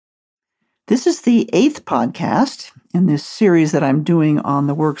This is the 8th podcast in this series that I'm doing on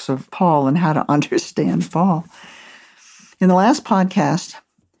the works of Paul and how to understand Paul. In the last podcast,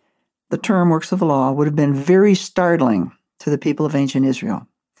 the term works of the law would have been very startling to the people of ancient Israel.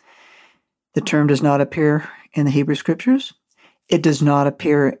 The term does not appear in the Hebrew Scriptures. It does not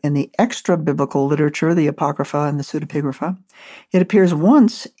appear in the extra-biblical literature, the Apocrypha and the Pseudepigrapha. It appears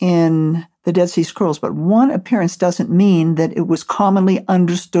once in the Dead Sea Scrolls, but one appearance doesn't mean that it was commonly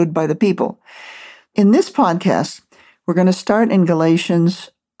understood by the people. In this podcast, we're going to start in Galatians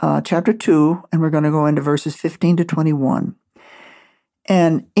chapter 2, and we're going to go into verses 15 to 21.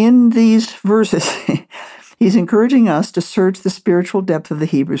 And in these verses, he's encouraging us to search the spiritual depth of the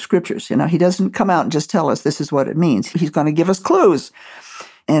Hebrew Scriptures. He doesn't come out and just tell us this is what it means. He's going to give us clues.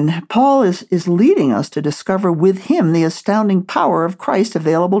 And Paul is leading us to discover with him the astounding power of Christ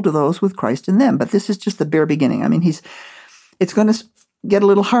available to those with Christ in them. But this is just the bare beginning. It's going to get a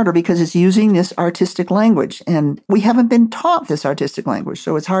little harder because it's using this artistic language. And we haven't been taught this artistic language,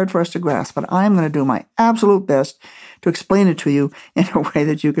 so it's hard for us to grasp. But I'm going to do my absolute best to explain it to you in a way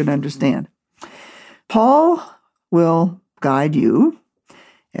that you can understand. Paul will guide you,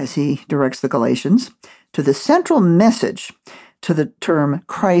 as he directs the Galatians, to the central message to the term,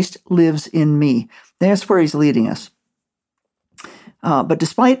 Christ lives in me. That's where he's leading us. But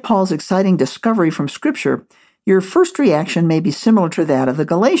despite Paul's exciting discovery from Scripture, your first reaction may be similar to that of the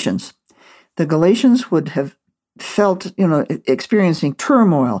Galatians. The Galatians would have felt, experiencing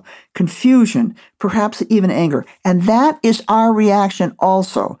turmoil, confusion, perhaps even anger. And that is our reaction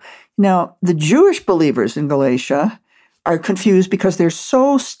also. Now, the Jewish believers in Galatia are confused because they're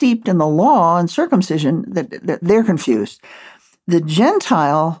so steeped in the law and circumcision that they're confused. The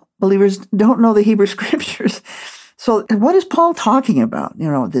Gentile believers don't know the Hebrew Scriptures. So what is Paul talking about?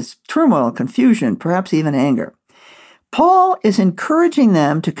 This turmoil, confusion, perhaps even anger. Paul is encouraging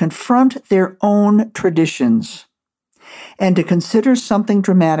them to confront their own traditions and to consider something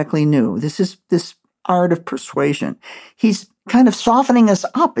dramatically new. This is this art of persuasion. He's kind of softening us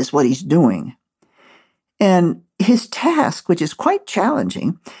up is what he's doing. And his task, which is quite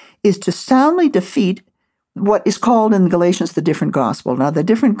challenging, is to soundly defeat what is called in Galatians the different gospel. Now, the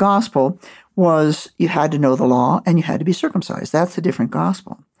different gospel was you had to know the law and you had to be circumcised. That's the different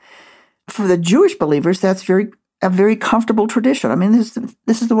gospel. For the Jewish believers, that's a very comfortable tradition.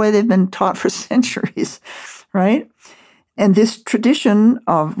 This is the way they've been taught for centuries, right? And this tradition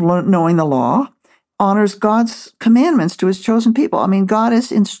of knowing the law honors God's commandments to his chosen people. God is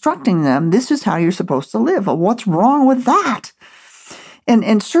instructing them, this is how you're supposed to live. Well, what's wrong with that?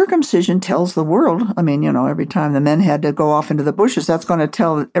 And circumcision tells the world, every time the men had to go off into the bushes, that's going to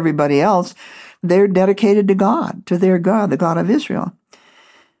tell everybody else they're dedicated to God, to their God, the God of Israel.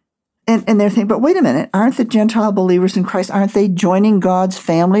 And they're thinking, but wait a minute, aren't the Gentile believers in Christ, aren't they joining God's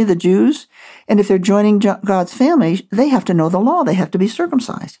family, the Jews? And if they're joining God's family, they have to know the law, they have to be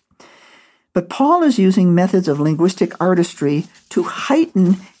circumcised. But Paul is using methods of linguistic artistry to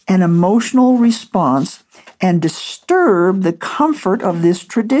heighten an emotional response and disturb the comfort of this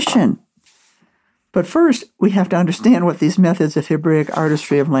tradition. But first, we have to understand what these methods of Hebraic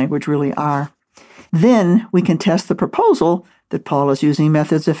artistry of language really are. Then we can test the proposal that Paul is using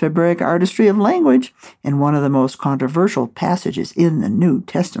methods of Hebraic artistry of language in one of the most controversial passages in the New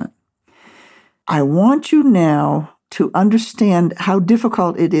Testament. I want you now to understand how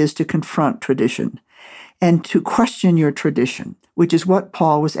difficult it is to confront tradition and to question your tradition, which is what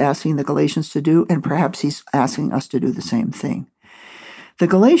Paul was asking the Galatians to do, and perhaps he's asking us to do the same thing. The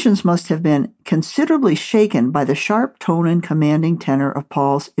Galatians must have been considerably shaken by the sharp tone and commanding tenor of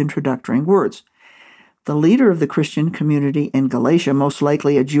Paul's introductory words. The leader of the Christian community in Galatia, most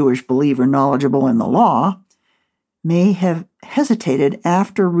likely a Jewish believer knowledgeable in the law, may have hesitated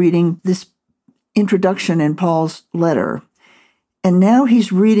after reading this introduction in Paul's letter. And now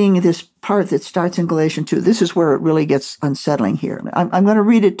he's reading this part that starts in Galatians 2. This is where it really gets unsettling here. I'm going to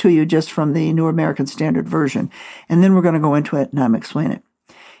read it to you just from the New American Standard Version, and then we're going to go into it and I'm explain it.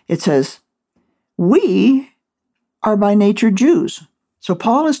 It says, we are by nature Jews. So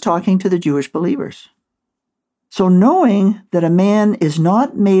Paul is talking to the Jewish believers. So knowing that a man is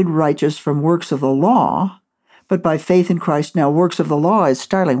not made righteous from works of the law, but by faith in Christ, now works of the law is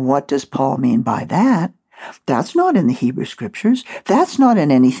startling. What does Paul mean by that? That's not in the Hebrew Scriptures. That's not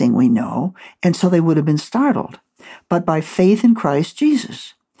in anything we know. And so they would have been startled. But by faith in Christ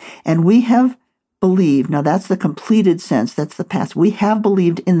Jesus. And we have believed, now that's the completed sense, that's the past. We have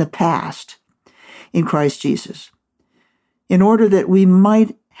believed in the past in Christ Jesus, in order that we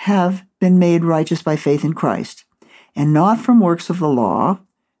might have been made righteous by faith in Christ, and not from works of the law.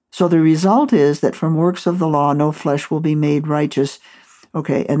 So the result is that from works of the law no flesh will be made righteous,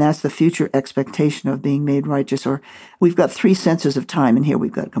 Okay, and that's the future expectation of being made righteous. Or we've got 3 senses of time in here.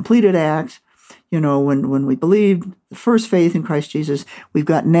 We've got completed act, when we believed the first faith in Christ Jesus. We've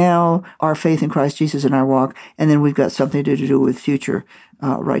got now our faith in Christ Jesus in our walk, and then we've got something to do with future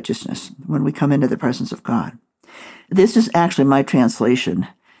righteousness when we come into the presence of God. This is actually my translation,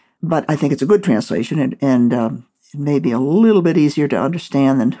 but I think it's a good translation, and it may be a little bit easier to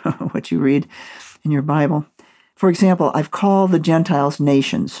understand than what you read in your Bible. For example, I've called the Gentiles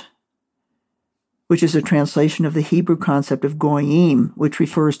nations, which is a translation of the Hebrew concept of goyim, which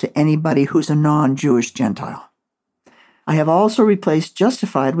refers to anybody who's a non-Jewish Gentile. I have also replaced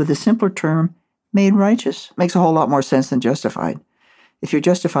justified with the simpler term made righteous. Makes a whole lot more sense than justified. If you're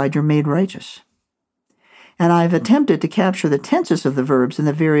justified, you're made righteous. And I've attempted to capture the tenses of the verbs and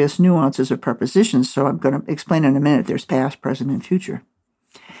the various nuances of prepositions, so I'm going to explain in a minute there's past, present, and future.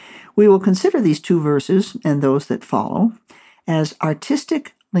 We will consider these 2 verses and those that follow as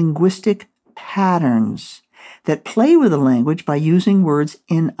artistic linguistic patterns that play with the language by using words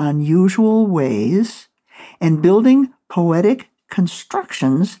in unusual ways and building poetic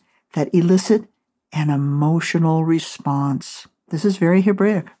constructions that elicit an emotional response. This is very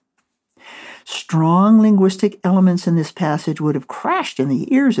Hebraic. Strong linguistic elements in this passage would have crashed in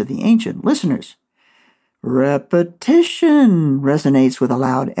the ears of the ancient listeners. Repetition resonates with a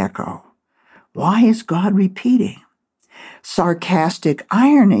loud echo. Why is God repeating? Sarcastic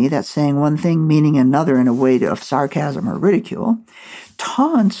irony, that's saying one thing meaning another in a way of sarcasm or ridicule,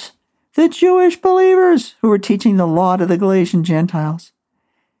 taunts the Jewish believers who were teaching the law to the Galatian Gentiles.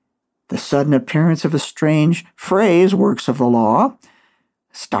 The sudden appearance of a strange phrase, works of the law,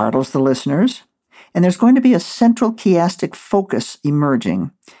 startles the listeners, and there's going to be a central chiastic focus emerging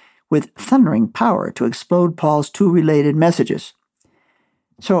with thundering power to explode Paul's 2 related messages.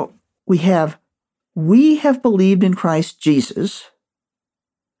 So we have believed in Christ Jesus.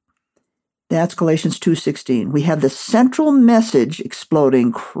 That's Galatians 2:16. We have the central message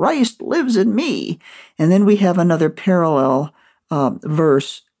exploding, Christ lives in me. And then we have another parallel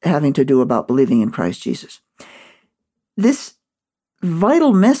verse having to do about believing in Christ Jesus. This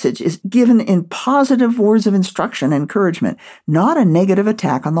vital message is given in positive words of instruction and encouragement, not a negative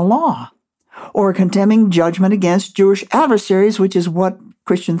attack on the law or a condemning judgment against Jewish adversaries, which is what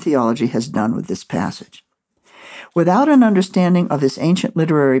Christian theology has done with this passage. Without an understanding of this ancient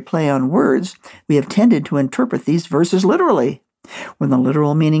literary play on words, we have tended to interpret these verses literally. When the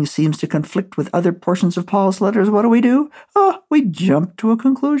literal meaning seems to conflict with other portions of Paul's letters, what do? We jump to a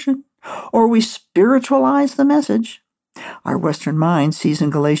conclusion, or we spiritualize the message. Our Western mind sees in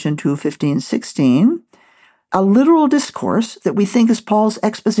Galatians 2:15-16 a literal discourse that we think is Paul's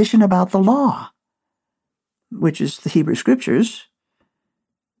exposition about the law, which is the Hebrew Scriptures,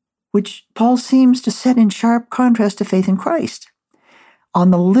 which Paul seems to set in sharp contrast to faith in Christ.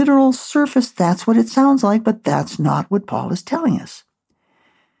 On the literal surface, that's what it sounds like, but that's not what Paul is telling us.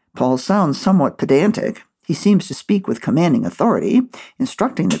 Paul sounds somewhat pedantic. He seems to speak with commanding authority,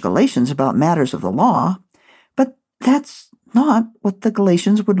 instructing the Galatians about matters of the law, but that's not what the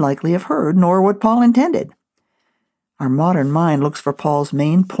Galatians would likely have heard, nor what Paul intended. Our modern mind looks for Paul's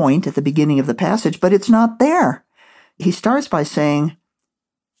main point at the beginning of the passage, but it's not there. He starts by saying,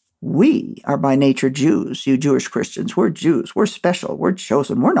 we are by nature Jews, you Jewish Christians. We're Jews. We're special. We're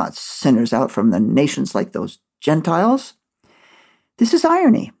chosen. We're not sinners out from the nations like those Gentiles. This is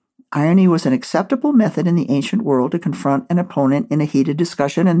irony. Irony was an acceptable method in the ancient world to confront an opponent in a heated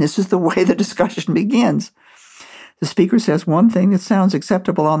discussion, and this is the way the discussion begins. The speaker says one thing that sounds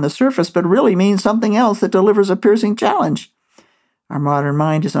acceptable on the surface, but really means something else that delivers a piercing challenge. Our modern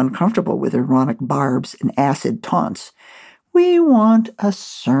mind is uncomfortable with ironic barbs and acid taunts. We want a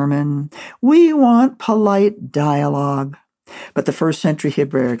sermon. We want polite dialogue. But the first century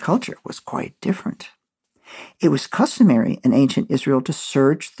Hebraic culture was quite different. It was customary in ancient Israel to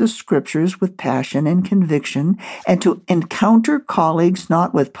search the Scriptures with passion and conviction and to encounter colleagues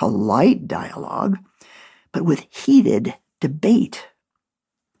not with polite dialogue, but with heated debate.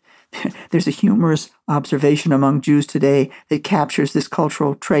 There's a humorous observation among Jews today that captures this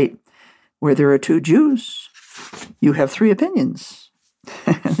cultural trait. Where there are 2 Jews, you have 3 opinions.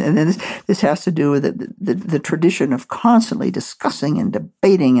 And then this has to do with the tradition of constantly discussing and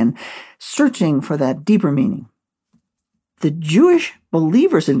debating and searching for that deeper meaning. The Jewish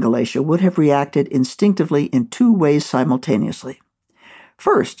believers in Galatia would have reacted instinctively in 2 ways simultaneously.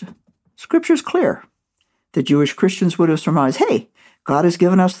 First, Scripture's clear. The Jewish Christians would have surmised, hey, God has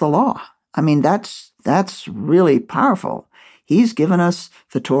given us the law. I mean, that's really powerful. He's given us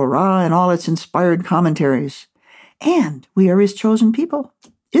the Torah and all its inspired commentaries. And we are his chosen people,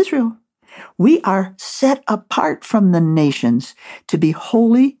 Israel. We are set apart from the nations to be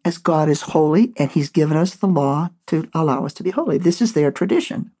holy as God is holy, and he's given us the law to allow us to be holy. This is their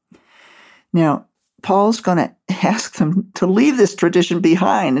tradition. Now, Paul's going to ask them to leave this tradition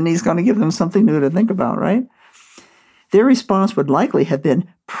behind, and he's going to give them something new to think about, right? Their response would likely have been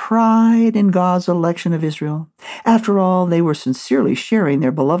pride in God's election of Israel. After all, they were sincerely sharing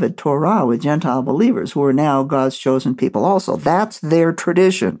their beloved Torah with Gentile believers who are now God's chosen people also. That's their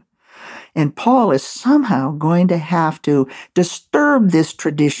tradition. And Paul is somehow going to have to disturb this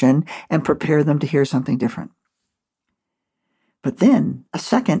tradition and prepare them to hear something different. But then a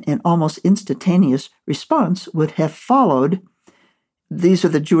second and almost instantaneous response would have followed. These are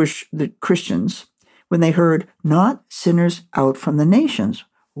the Christians, when they heard, not sinners out from the nations.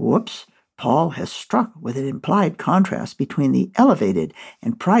 Whoops, Paul has struck with an implied contrast between the elevated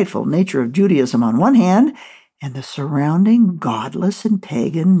and prideful nature of Judaism on one hand and the surrounding godless and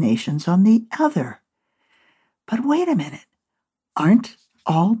pagan nations on the other. But wait a minute, aren't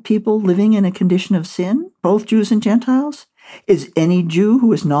all people living in a condition of sin, both Jews and Gentiles? Is any Jew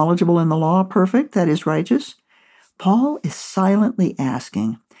who is knowledgeable in the law perfect, that is righteous? Paul is silently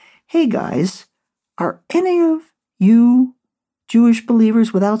asking, hey guys, are any of you Jewish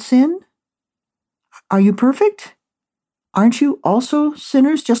believers without sin? Are you perfect? Aren't you also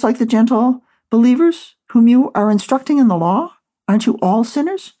sinners, just like the Gentile believers whom you are instructing in the law? Aren't you all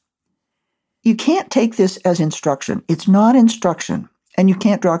sinners? You can't take this as instruction. It's not instruction, and you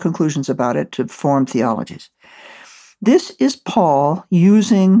can't draw conclusions about it to form theologies. This is Paul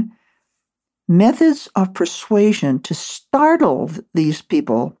using methods of persuasion to startle these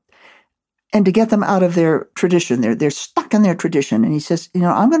people and to get them out of their tradition. They're stuck in their tradition. And he says,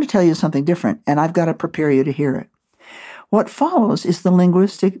 I'm going to tell you something different, and I've got to prepare you to hear it. What follows is the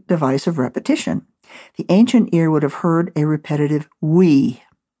linguistic device of repetition. The ancient ear would have heard a repetitive we.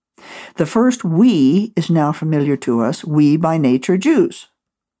 The first we is now familiar to us, we by nature Jews.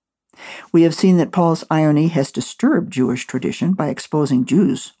 We have seen that Paul's irony has disturbed Jewish tradition by exposing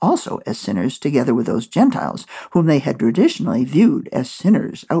Jews also as sinners together with those Gentiles whom they had traditionally viewed as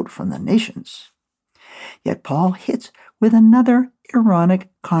sinners out from the nations. Yet Paul hits with another ironic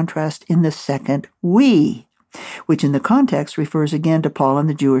contrast in the second we, which in the context refers again to Paul and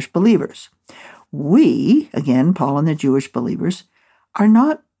the Jewish believers. We, again, Paul and the Jewish believers, are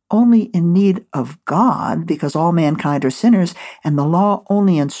not only in need of God because all mankind are sinners and the law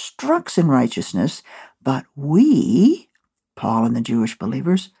only instructs in righteousness, but we, Paul and the Jewish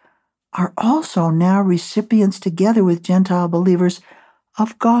believers, are also now recipients together with Gentile believers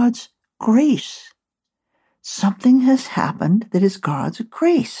of God's grace. Something has happened that is God's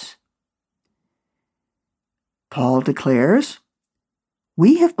grace. Paul declares,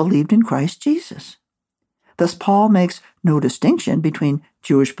 we have believed in Christ Jesus. Thus, Paul makes no distinction between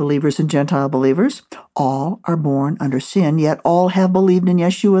Jewish believers and Gentile believers. All are born under sin, yet all have believed in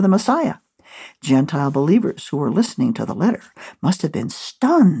Yeshua the Messiah. Gentile believers who were listening to the letter must have been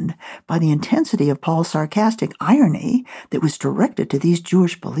stunned by the intensity of Paul's sarcastic irony that was directed to these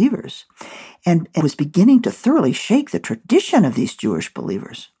Jewish believers, and it was beginning to thoroughly shake the tradition of these Jewish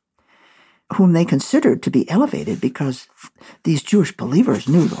believers, whom they considered to be elevated because these Jewish believers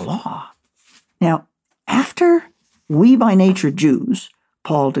knew the law. Now, after we by nature Jews,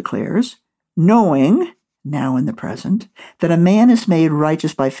 Paul declares, knowing, now in the present, that a man is made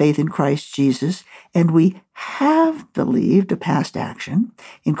righteous by faith in Christ Jesus, and we have believed, a past action,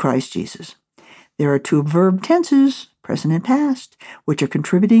 in Christ Jesus. There are two verb tenses, present and past, which are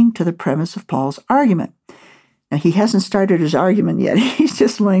contributing to the premise of Paul's argument. Now, he hasn't started his argument yet. He's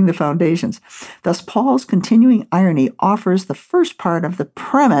just laying the foundations. Thus, Paul's continuing irony offers the first part of the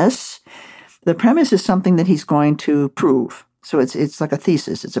premise. The premise is something that he's going to prove. So it's like a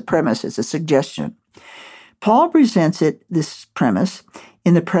thesis. It's a premise. It's a suggestion. Paul presents this premise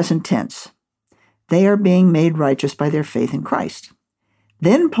in the present tense. They are being made righteous by their faith in Christ.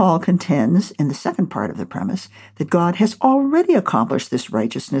 Then Paul contends in the second part of the premise that God has already accomplished this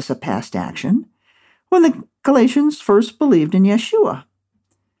righteousness of past action when the Galatians first believed in Yeshua.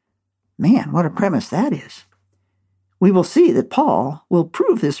 Man, what a premise that is. We will see that Paul will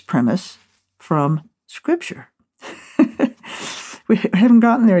prove this premise from Scripture. We haven't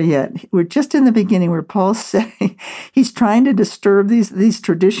gotten there yet. We're just in the beginning where Paul's saying he's trying to disturb these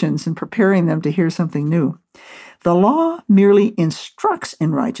traditions and preparing them to hear something new. The law merely instructs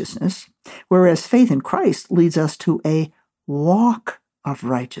in righteousness, whereas faith in Christ leads us to a walk of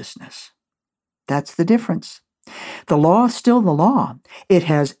righteousness. That's the difference. The law is still the law. It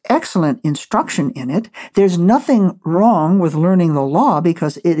has excellent instruction in it. There's nothing wrong with learning the law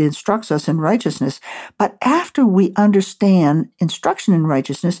because it instructs us in righteousness. But after we understand instruction in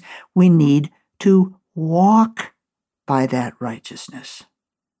righteousness, we need to walk by that righteousness.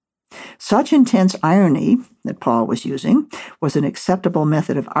 Such intense irony that Paul was using was an acceptable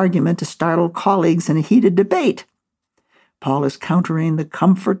method of argument to startle colleagues in a heated debate. Paul is countering the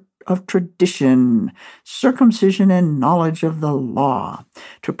comfort of tradition, circumcision, and knowledge of the law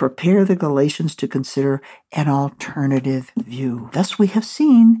to prepare the Galatians to consider an alternative view. Thus, we have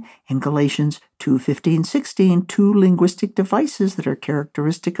seen in Galatians 2:15-16 two linguistic devices that are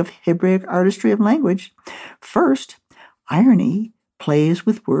characteristic of Hebraic artistry of language. First, irony plays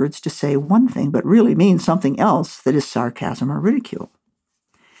with words to say one thing but really means something else that is sarcasm or ridicule.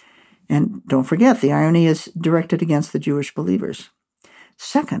 And don't forget, the irony is directed against the Jewish believers.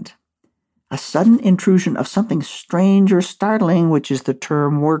 Second, a sudden intrusion of something strange or startling, which is the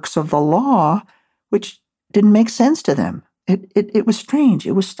term works of the law, which didn't make sense to them. It was strange.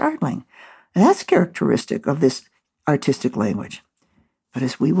 It was startling. And that's characteristic of this artistic language. But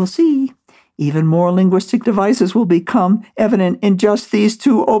as we will see, even more linguistic devices will become evident in just these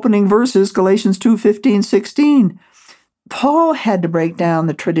two opening verses, Galatians 2:15-16. Paul had to break down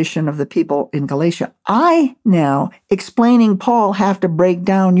the tradition of the people in Galatia. I now, explaining Paul, have to break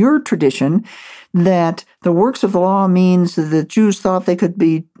down your tradition that the works of the law means that the Jews thought they could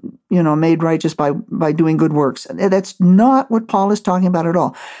be, made righteous by doing good works. That's not what Paul is talking about at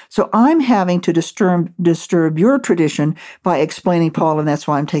all. So I'm having to disturb your tradition by explaining Paul, and that's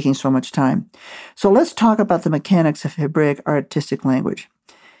why I'm taking so much time. So let's talk about the mechanics of Hebraic artistic language.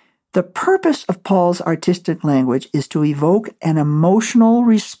 The purpose of Paul's artistic language is to evoke an emotional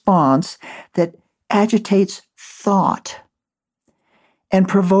response that agitates thought and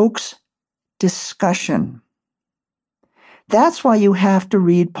provokes discussion. That's why you have to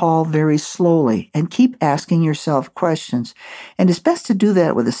read Paul very slowly and keep asking yourself questions. And it's best to do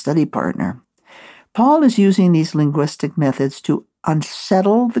that with a study partner. Paul is using these linguistic methods to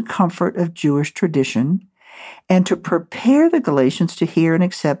unsettle the comfort of Jewish tradition and to prepare the Galatians to hear and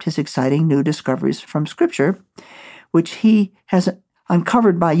accept his exciting new discoveries from Scripture, which he has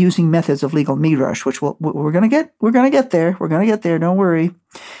uncovered by using methods of legal midrash, which we're going to get there. We're going to get there. Don't worry.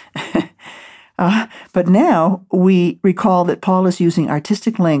 But now we recall that Paul is using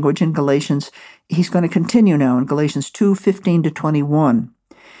artistic language in Galatians. He's going to continue now in Galatians 2:15-21.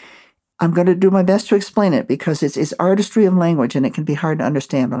 I'm going to do my best to explain it because it's artistry of language and it can be hard to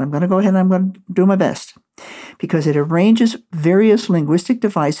understand, but I'm going to go ahead and I'm going to do my best because it arranges various linguistic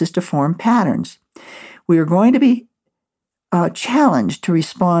devices to form patterns. We are going to be challenged to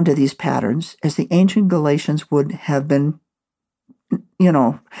respond to these patterns as the ancient Galatians would have been,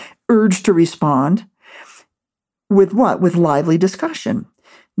 urged to respond with what? With lively discussion.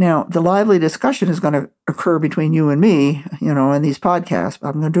 Now, the lively discussion is going to occur between you and me, in these podcasts.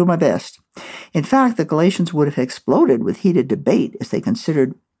 I'm going to do my best. In fact, the Galatians would have exploded with heated debate as they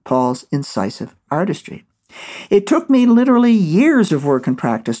considered Paul's incisive artistry. It took me literally years of work and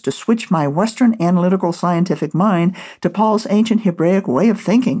practice to switch my Western analytical scientific mind to Paul's ancient Hebraic way of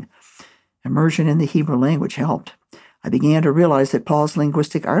thinking. Immersion in the Hebrew language helped. I began to realize that Paul's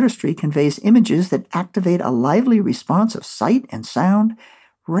linguistic artistry conveys images that activate a lively response of sight and sound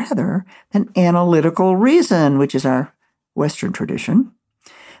rather than analytical reason, which is our Western tradition.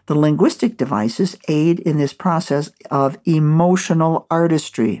 The linguistic devices aid in this process of emotional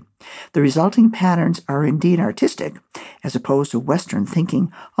artistry. The resulting patterns are indeed artistic, as opposed to Western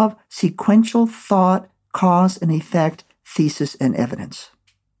thinking of sequential thought, cause and effect, thesis and evidence.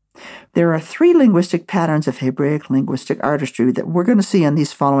 There are three linguistic patterns of Hebraic linguistic artistry that we're going to see in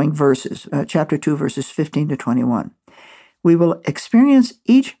these following verses, chapter 2, verses 15-21. We will experience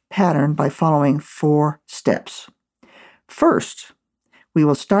each pattern by following 4 steps. First, we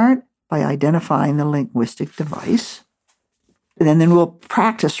will start by identifying the linguistic device, and then we'll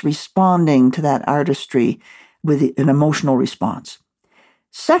practice responding to that artistry with an emotional response.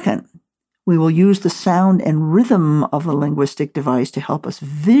 Second, we will use the sound and rhythm of the linguistic device to help us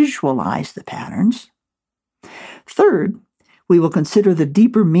visualize the patterns. Third, we will consider the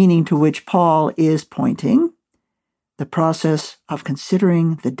deeper meaning to which Paul is pointing. The process of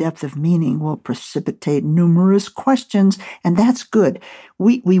considering the depth of meaning will precipitate numerous questions, and that's good.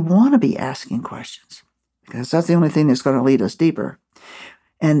 We want to be asking questions because that's the only thing that's going to lead us deeper.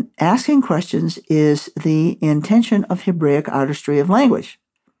 And asking questions is the intention of Hebraic artistry of language,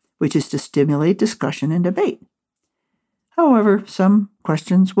 which is to stimulate discussion and debate. However, some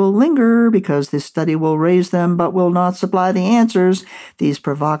questions will linger because this study will raise them but will not supply the answers. These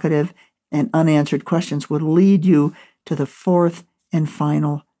provocative and unanswered questions would lead you to the fourth and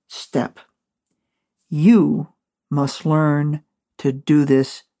final step. You must learn to do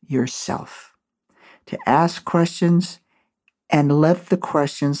this yourself, to ask questions and let the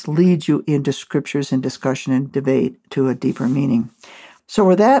questions lead you into scriptures and discussion and debate to a deeper meaning. So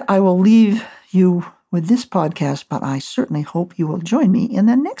with that, I will leave you with this podcast, but I certainly hope you will join me in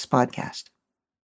the next podcast.